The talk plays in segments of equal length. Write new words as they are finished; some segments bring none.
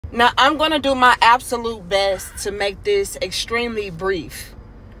Now, I'm going to do my absolute best to make this extremely brief,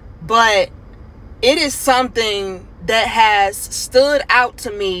 but it is something that has stood out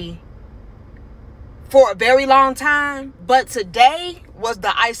to me for a very long time, but today was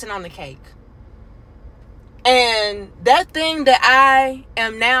the icing on the cake. And that thing that I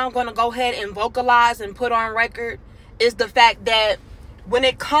am now going to go ahead and vocalize and put on record is the fact that when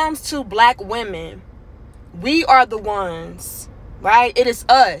it comes to black women, we are the ones, right? It is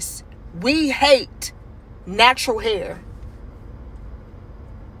us. We hate natural hair.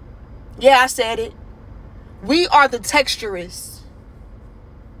 Yeah, I said it. We are the texturists.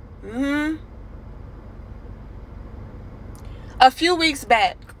 A few weeks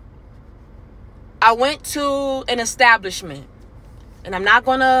back, I went to an establishment, and I'm not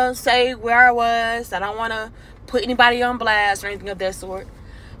going to say where I was. I don't want to put anybody on blast or anything of that sort.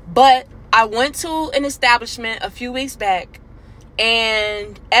 But I went to an establishment a few weeks back,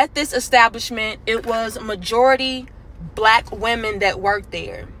 and at this establishment, it was a majority black women that worked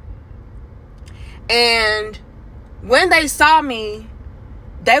there. And when they saw me,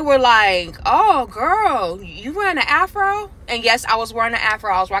 they were like, "Oh, girl, you wearing an afro?" And yes, I was wearing an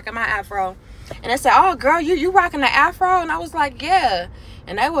afro. I was rocking my afro. And they said, "Oh, girl, you rocking the afro?" And I was like, "Yeah."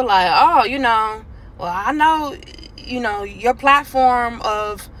 And they were like, "Oh, well, I know, your platform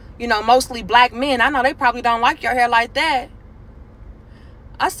of, mostly black men. I know they probably don't like your hair like that."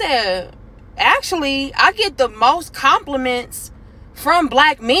 I said, "Actually, I get the most compliments from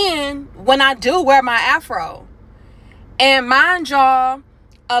black men when I do wear my afro." And mind y'all,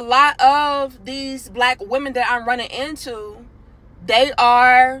 a lot of these black women that I'm running into, they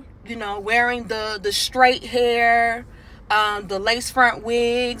are, wearing the straight hair, the lace front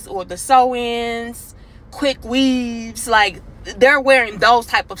wigs or the sew-ins, quick weaves. Like, they're wearing those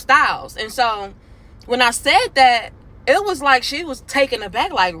type of styles. And so when I said that, it was like she was taken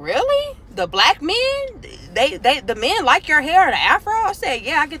aback. Like, really? The black men? The men like your hair and the afro? I said,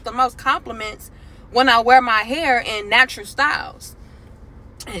 yeah, I get the most compliments when I wear my hair in natural styles.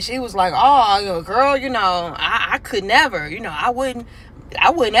 And she was like, "Oh, girl, I could never, I wouldn't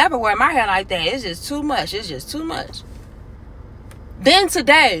ever wear my hair like that. It's just too much. It's just too much." Then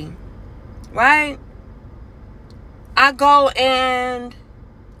today, right, I go and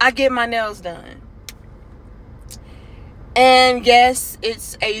I get my nails done. And yes,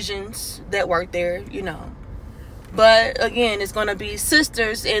 it's Asians that work there, But again, it's going to be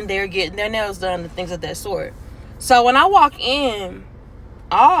sisters in there getting their nails done and things of that sort. So when I walk in,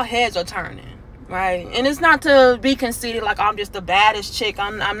 all heads are turning, right? And it's not to be conceited like I'm just the baddest chick.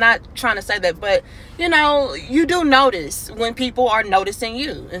 I'm not trying to say that. But, you do notice when people are noticing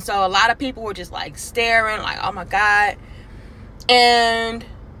you. And so a lot of people were just like staring like, "Oh my God." And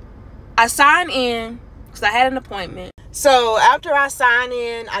I sign in because I had an appointment. So after I sign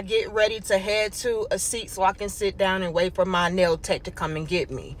in, I get ready to head to a seat so I can sit down and wait for my nail tech to come and get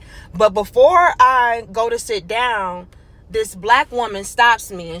me. But before I go to sit down, this black woman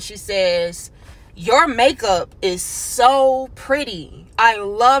stops me and she says, "Your makeup is so pretty. I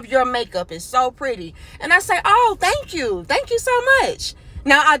love your makeup. It's so pretty." And I say, "Oh, thank you. Thank you so much."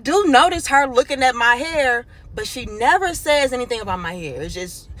 Now, I do notice her looking at my hair, but she never says anything about my hair. It's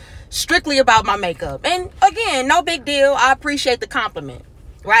just strictly about my makeup. And again, no big deal. I appreciate the compliment,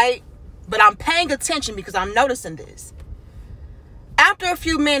 right? But I'm paying attention because I'm noticing this. After a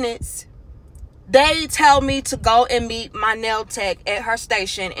few minutes, they tell me to go and meet my nail tech at her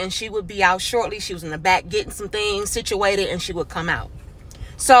station, and she would be out shortly. She was in the back getting some things situated, and she would come out.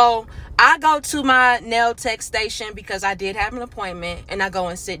 So I go to my nail tech station because I did have an appointment, and I go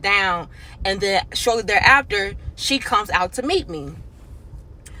and sit down. And then shortly thereafter, she comes out to meet me.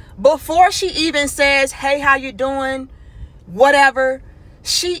 Before she even says, "Hey, how you doing?" Whatever,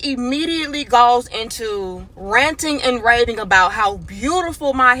 she immediately goes into ranting and raving about how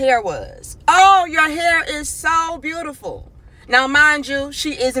beautiful my hair was. "Oh, your hair is so beautiful." Now, mind you,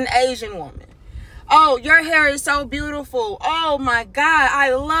 she is an Asian woman. "Oh, your hair is so beautiful. Oh my God,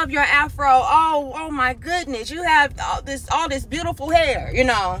 I love your afro. Oh my goodness, you have all this beautiful hair,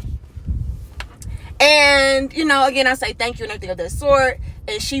 And, again, I say thank you and everything of that sort.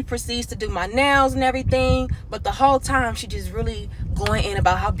 And she proceeds to do my nails and everything. But the whole time, she just really going in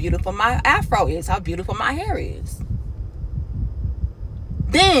about how beautiful my afro is, how beautiful my hair is.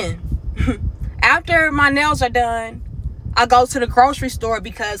 Then, after my nails are done, I go to the grocery store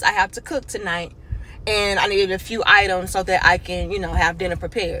because I have to cook tonight. And I needed a few items so that I can, have dinner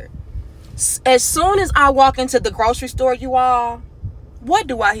prepared. As soon as I walk into the grocery store, you all, what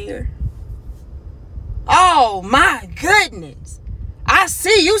do I hear? "Oh my goodness. I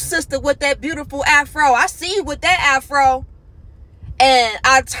see you, sister, with that beautiful afro. I see you with that afro." And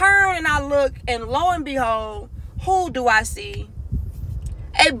I turn and I look, and lo and behold, who do I see?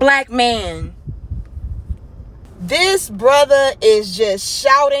 A black man. This brother is just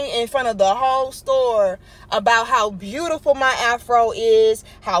shouting in front of the whole store about how beautiful my afro is,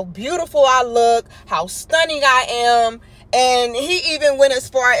 how beautiful I look, how stunning I am. And he even went as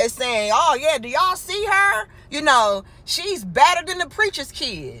far as saying, oh yeah, do y'all see her? You know, she's better than the preacher's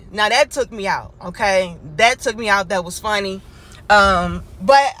kid. Now that took me out, okay? That took me out. That was funny.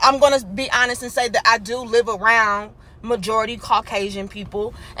 But I'm going to be honest and say that I do live around majority Caucasian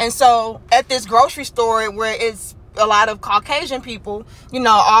people. And so at this grocery store where it's a lot of Caucasian people, you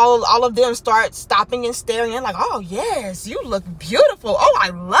know, all of them start stopping and staring and like, oh yes, you look beautiful. Oh, I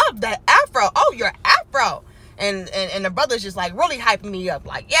love that afro. Oh, your afro. And the brother's just like really hyping me up.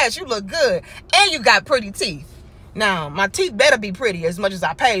 Like, yes, you look good. And you got pretty teeth. Now, my teeth better be pretty as much as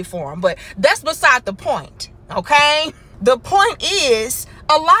I paid for them. But that's beside the point. Okay? The point is,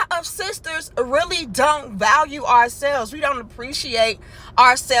 a lot of sisters really don't value ourselves. We don't appreciate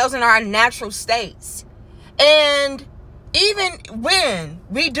ourselves in our natural states. And even when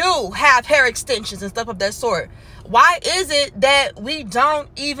we do have hair extensions and stuff of that sort, why is it that we don't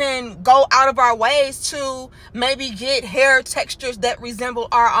even go out of our ways to maybe get hair textures that resemble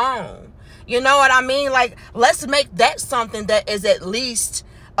our own? You know what I mean? Like, let's make that something that is at least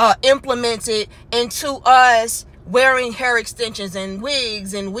implemented into us wearing hair extensions and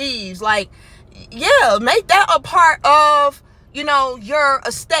wigs and weaves. Like, yeah, make that a part of, you know, your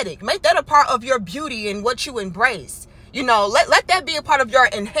aesthetic. Make that a part of your beauty and what you embrace. You know, let that be a part of your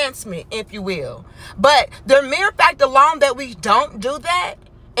enhancement, if you will. But the mere fact alone that we don't do that,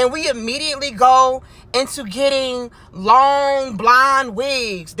 and we immediately go into getting long blonde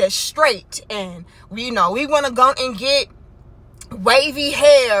wigs that's straight, and we want to go and get wavy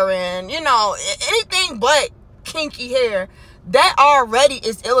hair and, you know, anything but kinky hair, that already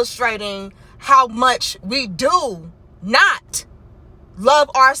is illustrating how much we do not love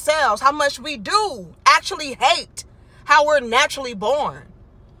ourselves, how much we do actually hate how we're naturally born.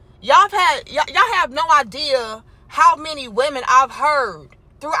 Y'all have no idea how many women I've heard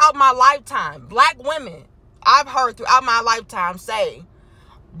throughout my lifetime, black women I've heard throughout my lifetime say,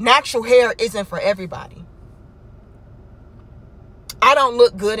 natural hair isn't for everybody. I don't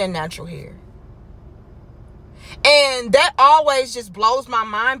look good in natural hair. And that always just blows my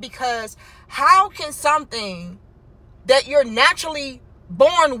mind, because how can something that you're naturally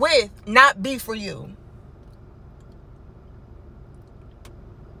born with not be for you?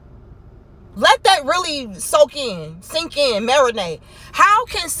 Let that really sink in, marinate. How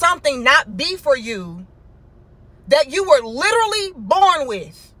can something not be for you that you were literally born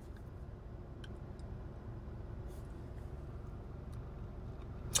with?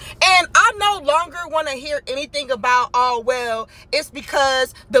 And I no longer want to hear anything about, oh, well, it's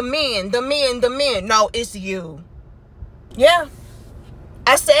because the men. No, it's you. Yeah,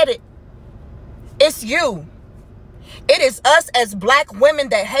 I said it. It's you. It is us as black women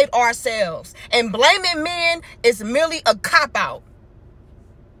that hate ourselves. And blaming men is merely a cop-out.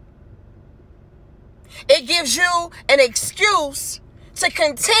 It gives you an excuse to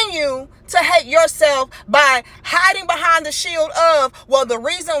continue to hate yourself by hiding behind the shield of, well, the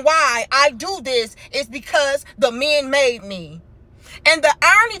reason why I do this is because the men made me. And the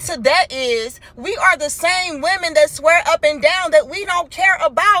irony to that is, we are the same women that swear up and down that we don't care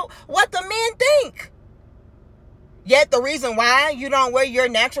about what the men think. Yet the reason why you don't wear your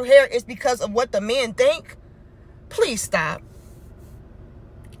natural hair is because of what the men think. Please stop.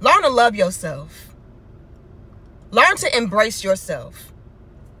 Learn to love yourself. Learn to embrace yourself.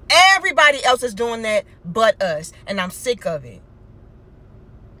 Everybody else is doing that but us, and I'm sick of it.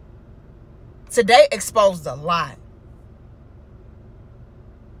 Today exposed a lot.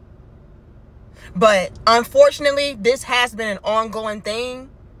 But unfortunately, this has been an ongoing thing.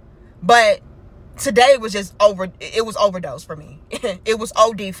 But today was just it was overdose for me. It was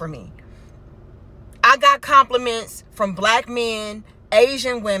OD for me. I got compliments from black men,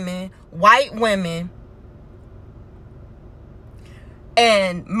 Asian women, white women.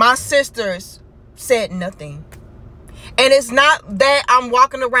 And my sisters said nothing. And it's not that I'm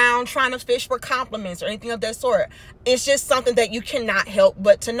walking around trying to fish for compliments or anything of that sort. It's just something that you cannot help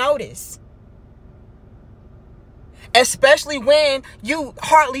but to notice. Especially when you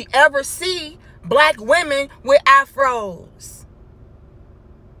hardly ever see black women with afros,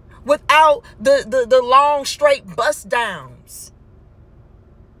 without the long straight bust downs.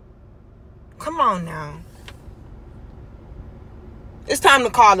 Come on now. It's time to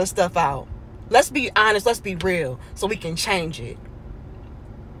call this stuff out. Let's be honest, let's be real, so we can change it.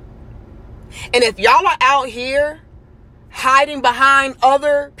 And if y'all are out here hiding behind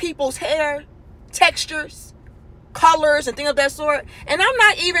other people's hair textures, colors, and things of that sort. And I'm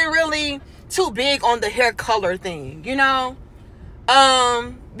not even really too big on the hair color thing, you know?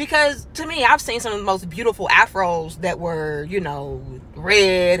 Because to me, I've seen some of the most beautiful afros that were, you know,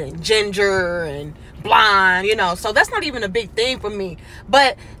 red and ginger and blonde, you know, so that's not even a big thing for me.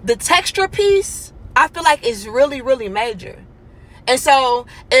 But the texture piece, I feel like is really, really major. And so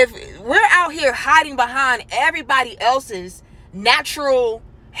if we're out here hiding behind everybody else's natural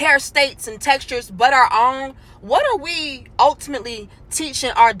hair states and textures but our own, what are we ultimately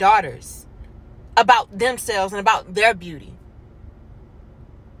teaching our daughters about themselves and about their beauty?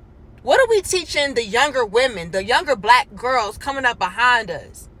 What are we teaching the younger women, the younger black girls coming up behind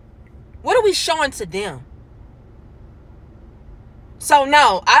us? What are we showing to them? So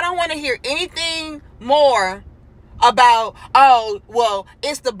no, I don't want to hear anything more about, oh, well,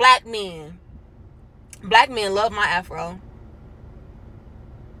 it's the black men. Black men love my afro.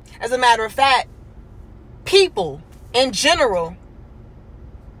 As a matter of fact, people in general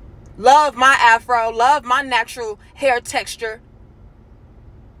love my afro, love my natural hair texture.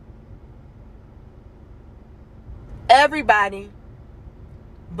 Everybody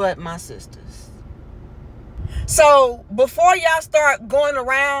but my sisters. So before y'all start going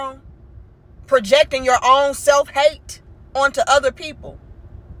around projecting your own self-hate onto other people,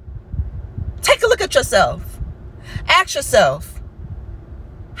 take a look at yourself. Ask yourself,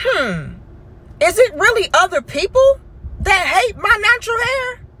 is it really other people that hate my natural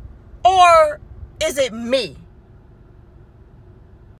hair? Or is it me?